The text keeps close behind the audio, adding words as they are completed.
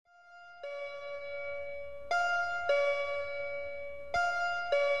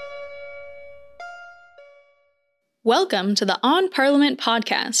Welcome to the On Parliament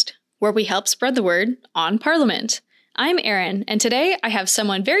podcast, where we help spread the word on Parliament. I'm Erin, and today I have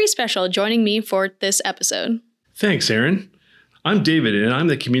someone very special joining me for this episode. Thanks, Erin. I'm David, and I'm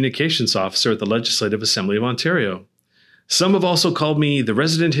the Communications Officer at the Legislative Assembly of Ontario. Some have also called me the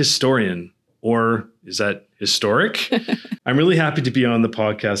resident historian, or is that historic? I'm really happy to be on the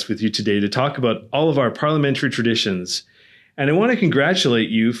podcast with you today to talk about all of our parliamentary traditions. And I want to congratulate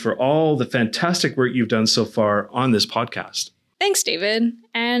you for all the fantastic work you've done so far on this podcast. Thanks, David.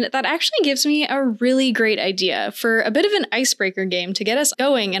 And that actually gives me a really great idea for a bit of an icebreaker game to get us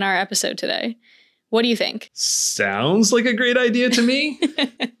going in our episode today. What do you think? Sounds like a great idea to me.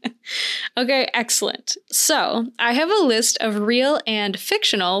 Okay, excellent. So I have a list of real and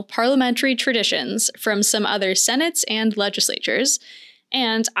fictional parliamentary traditions from some other senates and legislatures.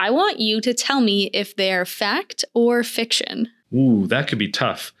 And I want you to tell me if they're fact or fiction. Ooh, that could be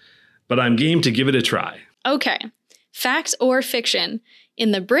tough, but I'm game to give it a try. Okay, fact or fiction.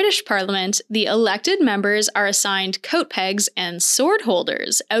 In the British Parliament, the elected members are assigned coat pegs and sword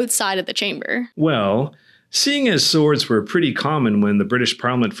holders outside of the chamber. Well, seeing as swords were pretty common when the British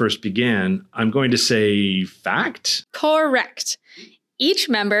Parliament first began, I'm going to say fact? Correct. Each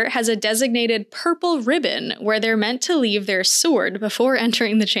member has a designated purple ribbon where they're meant to leave their sword before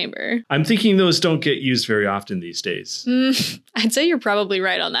entering the chamber. I'm thinking those don't get used very often these days. I'd say you're probably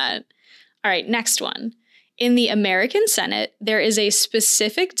right on that. All right, next one. In the American Senate, there is a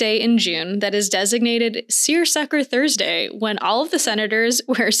specific day in June that is designated Seersucker Thursday when all of the senators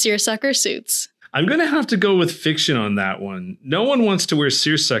wear seersucker suits. I'm going to have to go with fiction on that one. No one wants to wear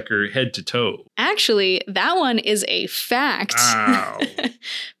seersucker head to toe. Actually, that one is a fact. Ow.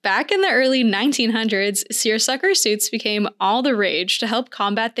 Back in the early 1900s, seersucker suits became all the rage to help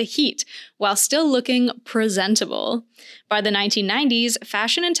combat the heat while still looking presentable. By the 1990s,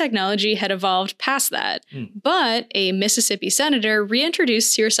 fashion and technology had evolved past that. But a Mississippi senator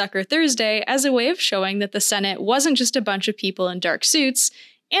reintroduced Seersucker Thursday as a way of showing that the Senate wasn't just a bunch of people in dark suits,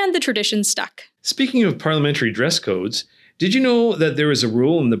 and the tradition stuck. Speaking of parliamentary dress codes, did you know that there is a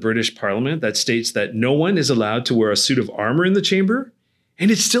rule in the British Parliament that states that no one is allowed to wear a suit of armor in the chamber? And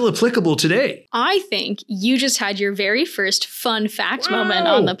it's still applicable today. I think you just had your very first fun fact moment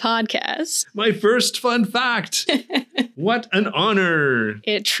on the podcast. My first fun fact. What an honor.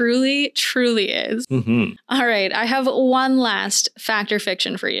 It truly, truly is. All right, I have one last fact or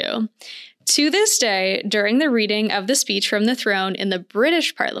fiction for you. To this day, during the reading of the speech from the throne in the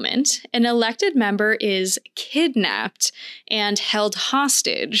British Parliament, an elected member is kidnapped and held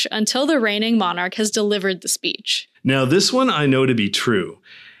hostage until the reigning monarch has delivered the speech. Now, this one I know to be true,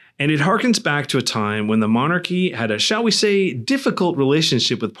 and it harkens back to a time when the monarchy had a, shall we say, difficult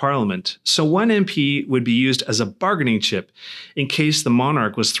relationship with Parliament, so one MP would be used as a bargaining chip in case the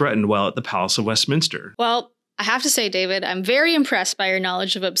monarch was threatened while at the Palace of Westminster. Well, I have to say, David, I'm very impressed by your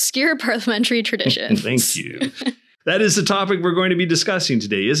knowledge of obscure parliamentary traditions. Thank you. That is the topic we're going to be discussing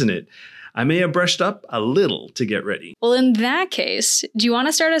today, isn't it? I may have brushed up a little to get ready. Well, in that case, do you want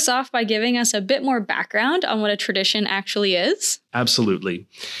to start us off by giving us a bit more background on what a tradition actually is? Absolutely.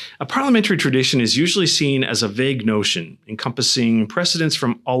 A parliamentary tradition is usually seen as a vague notion encompassing precedents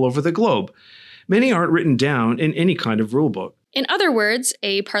from all over the globe. Many aren't written down in any kind of rulebook. In other words,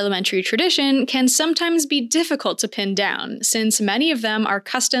 a parliamentary tradition can sometimes be difficult to pin down, since many of them are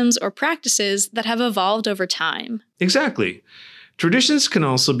customs or practices that have evolved over time. Exactly. Traditions can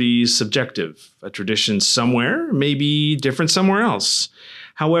also be subjective. A tradition somewhere may be different somewhere else.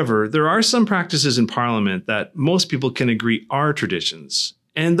 However, there are some practices in Parliament that most people can agree are traditions.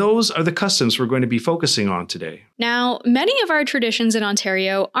 And those are the customs we're going to be focusing on today. Now, many of our traditions in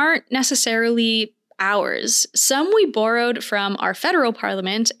Ontario aren't necessarily ours. Some we borrowed from our federal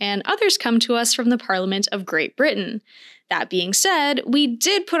parliament, and others come to us from the Parliament of Great Britain. That being said, we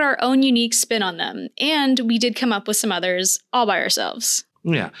did put our own unique spin on them, and we did come up with some others all by ourselves.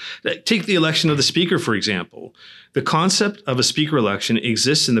 Yeah. Take the election of the Speaker, for example. The concept of a Speaker election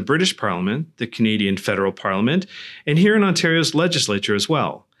exists in the British Parliament, the Canadian Federal Parliament, and here in Ontario's legislature as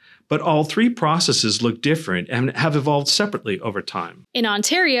well. But all three processes look different and have evolved separately over time. In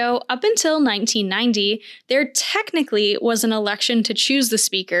Ontario, up until 1990, there technically was an election to choose the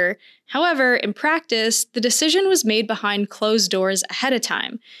Speaker. However, in practice, the decision was made behind closed doors ahead of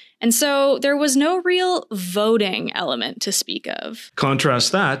time. And so there was no real voting element to speak of.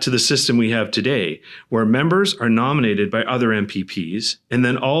 Contrast that to the system we have today, where members are nominated by other MPPs, and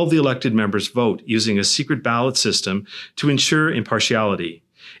then all of the elected members vote using a secret ballot system to ensure impartiality.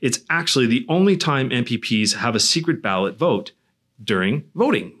 It's actually the only time MPPs have a secret ballot vote during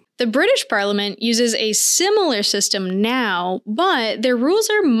voting. The British Parliament uses a similar system now, but their rules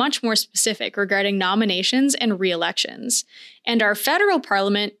are much more specific regarding nominations and re-elections. And our federal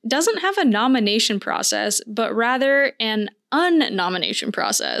parliament doesn't have a nomination process, but rather an unnomination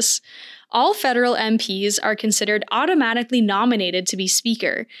process. All federal MPs are considered automatically nominated to be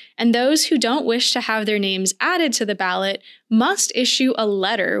Speaker, and those who don't wish to have their names added to the ballot must issue a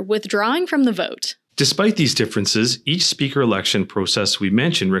letter withdrawing from the vote. Despite these differences, each Speaker election process we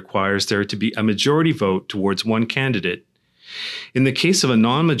mentioned requires there to be a majority vote towards one candidate. In the case of a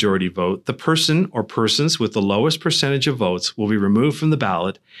non-majority vote, the person or persons with the lowest percentage of votes will be removed from the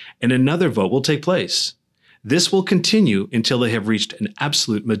ballot, and another vote will take place. This will continue until they have reached an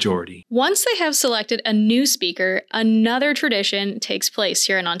absolute majority. Once they have selected a new Speaker, another tradition takes place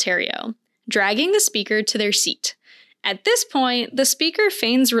here in Ontario, dragging the Speaker to their seat. At this point, the Speaker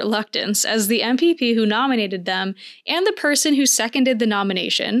feigns reluctance as the MPP who nominated them and the person who seconded the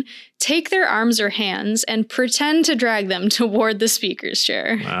nomination take their arms or hands and pretend to drag them toward the Speaker's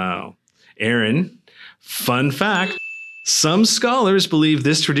chair. Wow. Aaron, fun fact. Some scholars believe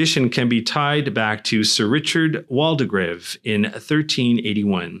this tradition can be tied back to Sir Richard Waldegrave in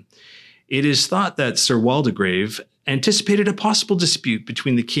 1381. It is thought that Sir Waldegrave anticipated a possible dispute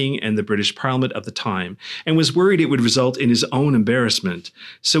between the king and the British Parliament of the time and was worried it would result in his own embarrassment,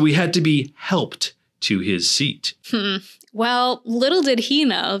 so he had to be helped to his seat. Well, little did he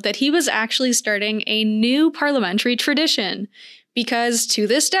know that he was actually starting a new parliamentary tradition, because to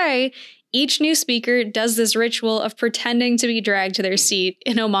this day, each new Speaker does this ritual of pretending to be dragged to their seat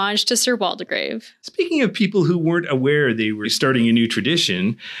in homage to Sir Waldegrave. Speaking of people who weren't aware they were starting a new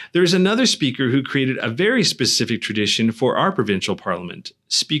tradition, there's another Speaker who created a very specific tradition for our provincial parliament,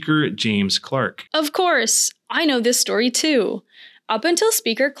 Speaker James Clark. Of course, I know this story too. Up until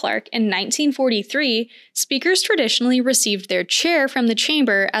Speaker Clark in 1943, speakers traditionally received their chair from the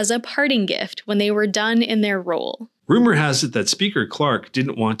chamber as a parting gift when they were done in their role. Rumor has it that Speaker Clark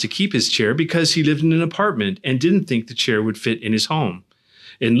didn't want to keep his chair because he lived in an apartment and didn't think the chair would fit in his home.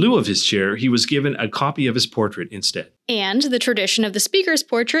 In lieu of his chair, he was given a copy of his portrait instead. And the tradition of the Speaker's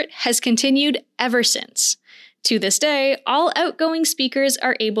portrait has continued ever since. To this day, all outgoing speakers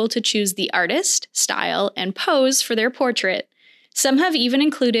are able to choose the artist, style, and pose for their portrait. Some have even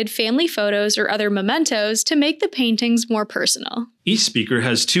included family photos or other mementos to make the paintings more personal. Each speaker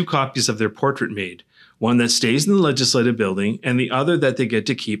has 2 copies of their portrait made, one that stays in the legislative building and the other that they get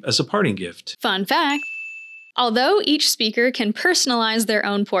to keep as a parting gift. Fun fact, although each speaker can personalize their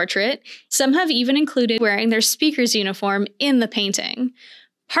own portrait, some have even included wearing their speaker's uniform in the painting.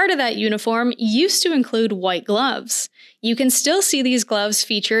 Part of that uniform used to include white gloves. You can still see these gloves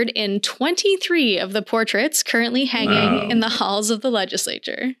featured in 23 of the portraits currently hanging in the halls of the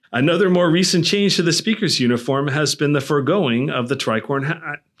legislature. Another more recent change to the speaker's uniform has been the foregoing of the tricorn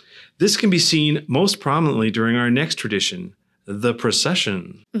hat. This can be seen most prominently during our next tradition, the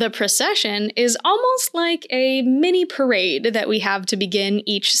procession. The procession is almost like a mini parade that we have to begin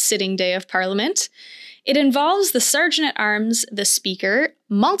each sitting day of Parliament. It involves the Sergeant-at-Arms, the Speaker,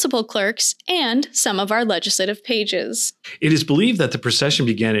 multiple clerks, and some of our legislative pages. It is believed that the procession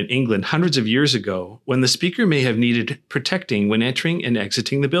began in England hundreds of years ago, when the Speaker may have needed protecting when entering and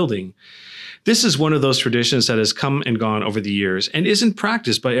exiting the building. This is one of those traditions that has come and gone over the years and isn't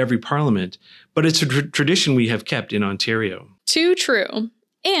practiced by every parliament, but it's a tradition we have kept in Ontario. Too true.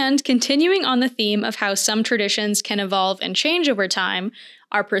 And continuing on the theme of how some traditions can evolve and change over time,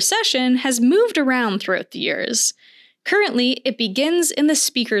 our procession has moved around throughout the years. Currently, it begins in the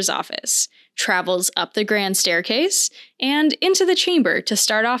Speaker's office, travels up the grand staircase, and into the chamber to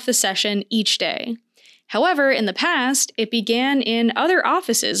start off the session each day. However, in the past, it began in other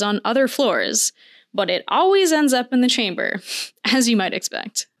offices on other floors, but it always ends up in the chamber, as you might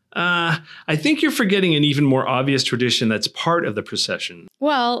expect. I think you're forgetting an even more obvious tradition that's part of the procession.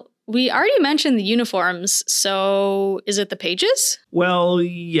 Well, we already mentioned the uniforms, so is it the pages? Well,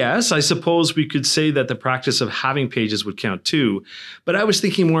 yes, I suppose we could say that the practice of having pages would count too, but I was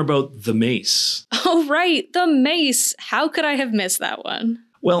thinking more about the mace. Oh, right, the mace. How could I have missed that one?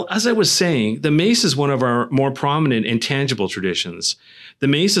 Well, as I was saying, the mace is one of our more prominent and tangible traditions. The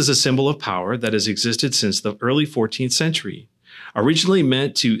mace is a symbol of power that has existed since the early 14th century. Originally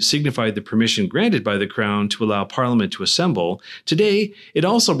meant to signify the permission granted by the Crown to allow Parliament to assemble, today it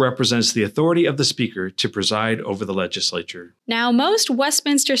also represents the authority of the Speaker to preside over the legislature. Now, most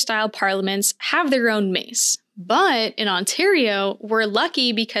Westminster-style parliaments have their own mace. But in Ontario, we're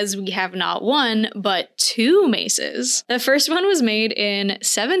lucky because we have not one, but 2 maces. The first one was made in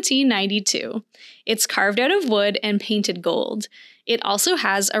 1792. It's carved out of wood and painted gold. It also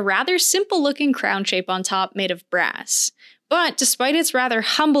has a rather simple-looking crown shape on top made of brass. But despite its rather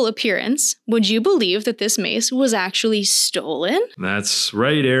humble appearance, would you believe that this mace was actually stolen? That's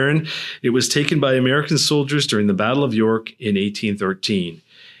right, Aaron. It was taken by American soldiers during the Battle of York in 1813.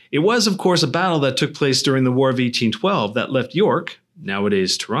 It was, of course, a battle that took place during the War of 1812 that left York,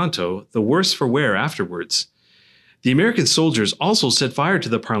 nowadays Toronto, the worse for wear afterwards. The American soldiers also set fire to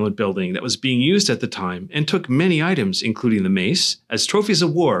the Parliament building that was being used at the time and took many items, including the mace, as trophies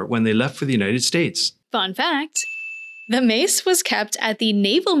of war when they left for the United States. Fun fact. The mace was kept at the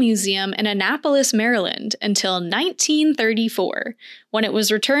Naval Museum in Annapolis, Maryland until 1934, when it was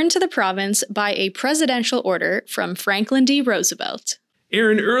returned to the province by a presidential order from Franklin D. Roosevelt.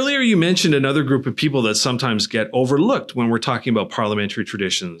 Aaron, earlier you mentioned another group of people that sometimes get overlooked when we're talking about parliamentary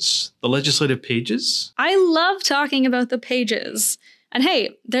traditions, the legislative pages. I love talking about the pages. And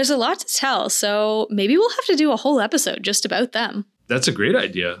hey, there's a lot to tell, so maybe we'll have to do a whole episode just about them. That's a great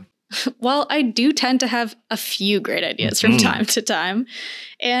idea. Well, I do tend to have a few great ideas from time to time.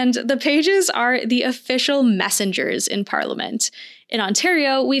 And the pages are the official messengers in Parliament. In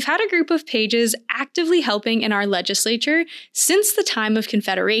Ontario, we've had a group of pages actively helping in our legislature since the time of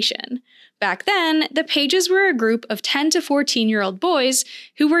Confederation. Back then, the pages were a group of 10 to 14-year-old boys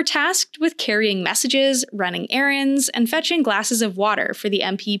who were tasked with carrying messages, running errands, and fetching glasses of water for the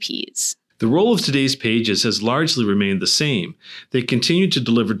MPPs. The role of today's pages has largely remained the same. They continue to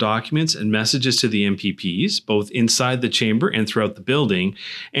deliver documents and messages to the MPPs, both inside the chamber and throughout the building,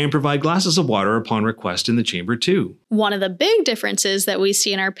 and provide glasses of water upon request in the chamber too. One of the big differences that we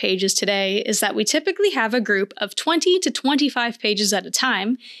see in our pages today is that we typically have a group of 20 to 25 pages at a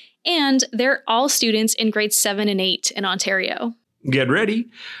time, and they're all students in grades 7 and 8 in Ontario. Get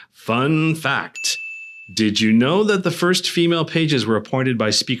ready. Fun fact. Did you know that the first female pages were appointed by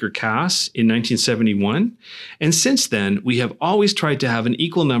Speaker Cass in 1971? And since then, we have always tried to have an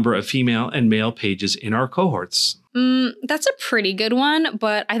equal number of female and male pages in our cohorts. That's a pretty good one,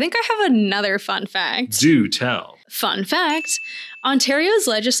 but I think I have another fun fact. Do tell. Fun fact, Ontario's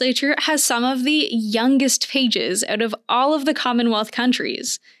legislature has some of the youngest pages out of all of the Commonwealth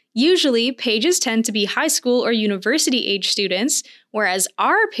countries. Usually, pages tend to be high school or university age students, whereas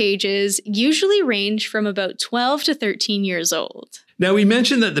our pages usually range from about 12 to 13 years old. Now, we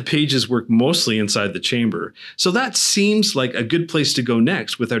mentioned that the pages work mostly inside the chamber, so that seems like a good place to go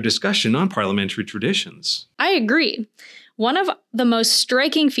next with our discussion on parliamentary traditions. I agree. One of the most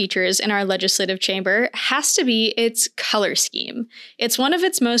striking features in our legislative chamber has to be its color scheme. It's one of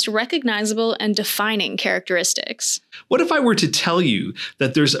its most recognizable and defining characteristics. What if I were to tell you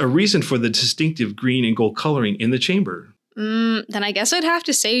that there's a reason for the distinctive green and gold coloring in the chamber? Then I guess I'd have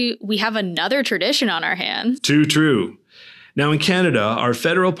to say we have another tradition on our hands. Too true. Now in Canada, our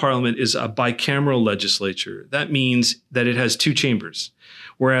federal parliament is a bicameral legislature. That means that it has two chambers.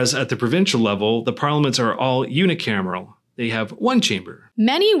 Whereas at the provincial level, the parliaments are all unicameral. They have one chamber.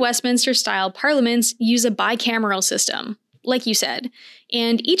 Many Westminster-style parliaments use a bicameral system, like you said,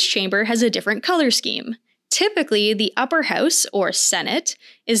 and each chamber has a different color scheme. Typically, the upper house, or Senate,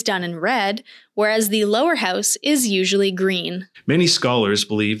 is done in red, whereas the lower house is usually green. Many scholars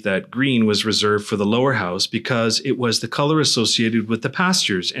believe that green was reserved for the lower house because it was the color associated with the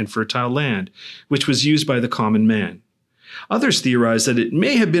pastures and fertile land, which was used by the common man. Others theorize that it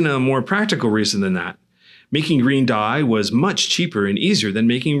may have been a more practical reason than that. Making green dye was much cheaper and easier than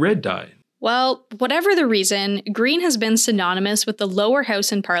making red dye. Well, whatever the reason, green has been synonymous with the lower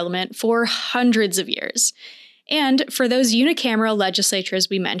house in Parliament for hundreds of years. And for those unicameral legislatures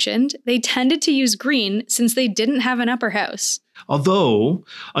we mentioned, they tended to use green since they didn't have an upper house. Although,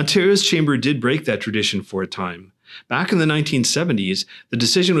 Ontario's chamber did break that tradition for a time. Back in the 1970s, the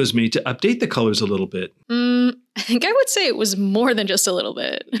decision was made to update the colors a little bit. I think I would say it was more than just a little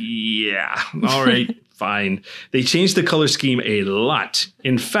bit. Yeah, all right. Fine. They changed the color scheme a lot.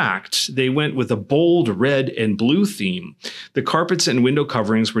 In fact, they went with a bold red and blue theme. The carpets and window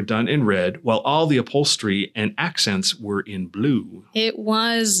coverings were done in red, while all the upholstery and accents were in blue. It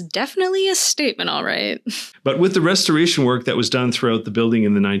was definitely a statement, all right. But with the restoration work that was done throughout the building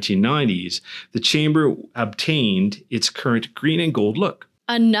in the 1990s, the chamber obtained its current green and gold look.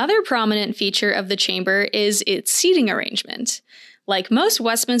 Another prominent feature of the chamber is its seating arrangement. Like most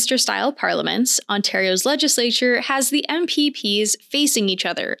Westminster-style parliaments, Ontario's legislature has the MPPs facing each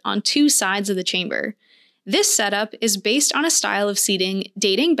other on two sides of the chamber. This setup is based on a style of seating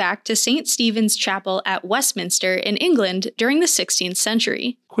dating back to St. Stephen's Chapel at Westminster in England during the 16th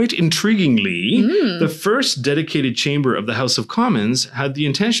century. Quite intriguingly, the first dedicated chamber of the House of Commons had the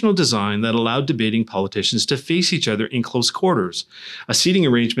intentional design that allowed debating politicians to face each other in close quarters, a seating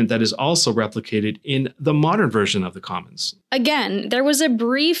arrangement that is also replicated in the modern version of the Commons. Again, there was a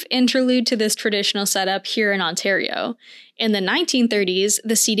brief interlude to this traditional setup here in Ontario. In the 1930s,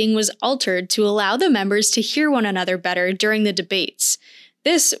 the seating was altered to allow the members to hear one another better during the debates.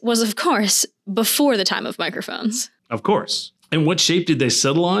 This was, of course, before the time of microphones. Of course. And what shape did they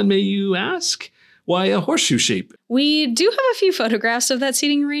settle on, may you ask? Why, a horseshoe shape. We do have a few photographs of that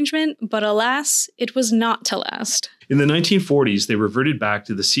seating arrangement, but alas, it was not to last. In the 1940s, they reverted back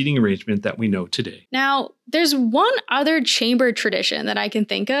to the seating arrangement that we know today. Now, there's one other chamber tradition that I can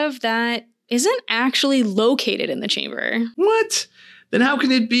think of that isn't actually located in the chamber. What? Then how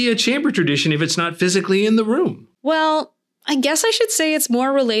can it be a chamber tradition if it's not physically in the room? Well, I guess I should say it's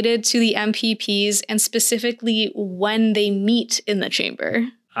more related to the MPPs and specifically when they meet in the chamber.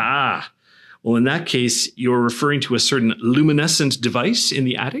 Ah, well, in that case, you're referring to a certain luminescent device in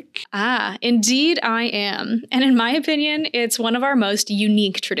the attic? Ah, indeed I am. And in my opinion, it's one of our most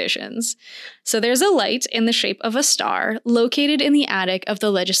unique traditions. So there's a light in the shape of a star located in the attic of the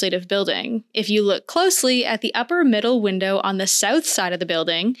Legislative Building. If you look closely at the upper middle window on the south side of the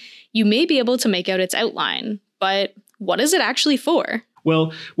building, you may be able to make out its outline. But what is it actually for?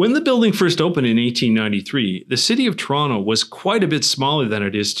 Well, when the building first opened in 1893, the city of Toronto was quite a bit smaller than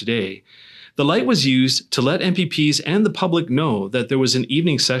it is today. The light was used to let MPPs and the public know that there was an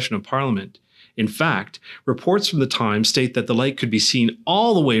evening session of Parliament. In fact, reports from the time state that the light could be seen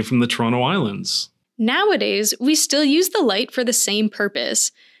all the way from the Toronto Islands. Nowadays, we still use the light for the same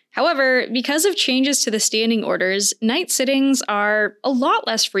purpose. However, because of changes to the standing orders, night sittings are a lot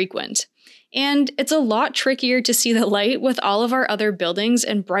less frequent. And it's a lot trickier to see the light with all of our other buildings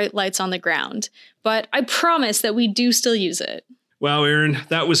and bright lights on the ground. But I promise that we do still use it. Wow, Erin,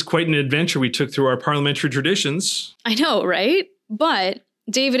 that was quite an adventure we took through our parliamentary traditions. I know, right? But,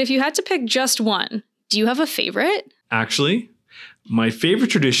 David, if you had to pick just one, do you have a favorite? Actually, my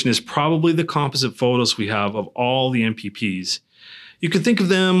favorite tradition is probably the composite photos we have of all the MPPs. You could think of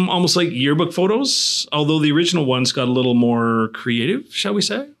them almost like yearbook photos, although the original ones got a little more creative, shall we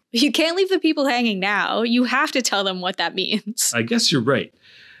say? You can't leave the people hanging now. You have to tell them what that means. I guess you're right.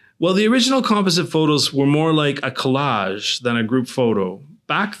 Well, the original composite photos were more like a collage than a group photo.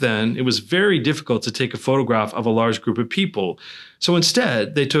 Back then, it was very difficult to take a photograph of a large group of people. So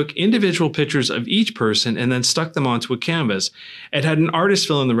instead, they took individual pictures of each person and then stuck them onto a canvas and had an artist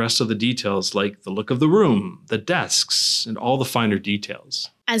fill in the rest of the details, like the look of the room, the desks, and all the finer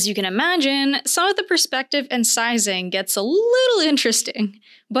details. As you can imagine, some of the perspective and sizing gets a little interesting,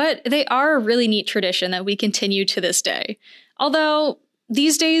 but they are a really neat tradition that we continue to this day. Although,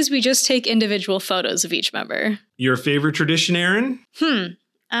 these days we just take individual photos of each member. Your favorite tradition, Erin?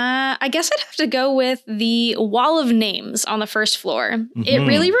 I guess I'd have to go with the wall of names on the first floor. Mm-hmm. It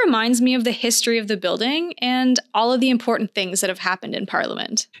really reminds me of the history of the building and all of the important things that have happened in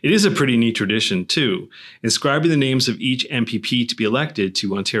Parliament. It is a pretty neat tradition, too, inscribing the names of each MPP to be elected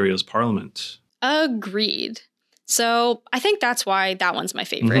to Ontario's Parliament. Agreed. So I think that's why that one's my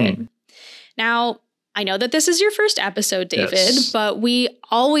favorite. Mm-hmm. Now, I know that this is your first episode, David, yes, but we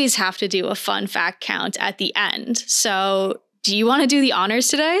always have to do a fun fact count at the end. So do you want to do the honors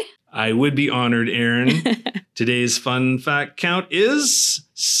today? I would be honored, Erin. Today's fun fact count is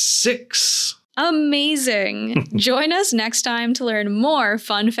 6. Amazing. Join us next time to learn more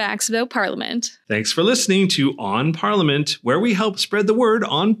fun facts about Parliament. Thanks for listening to On Parliament, where we help spread the word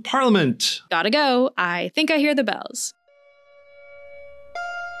on Parliament. Gotta go. I think I hear the bells.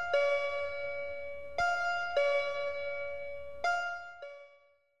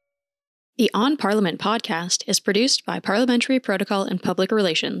 The On Parliament podcast is produced by Parliamentary Protocol and Public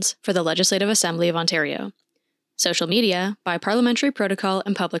Relations for the Legislative Assembly of Ontario. Social media by Parliamentary Protocol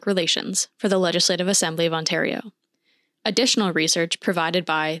and Public Relations for the Legislative Assembly of Ontario. Additional research provided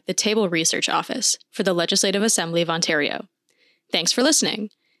by the Table Research Office for the Legislative Assembly of Ontario. Thanks for listening.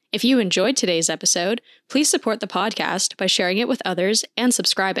 If you enjoyed today's episode, please support the podcast by sharing it with others and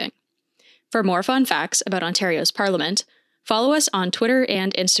subscribing. For more fun facts about Ontario's Parliament, follow us on Twitter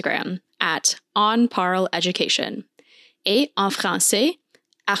and Instagram at onparleducation. Et en français,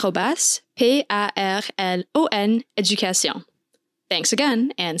 @PARLON Education. Thanks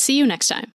again, and see you next time.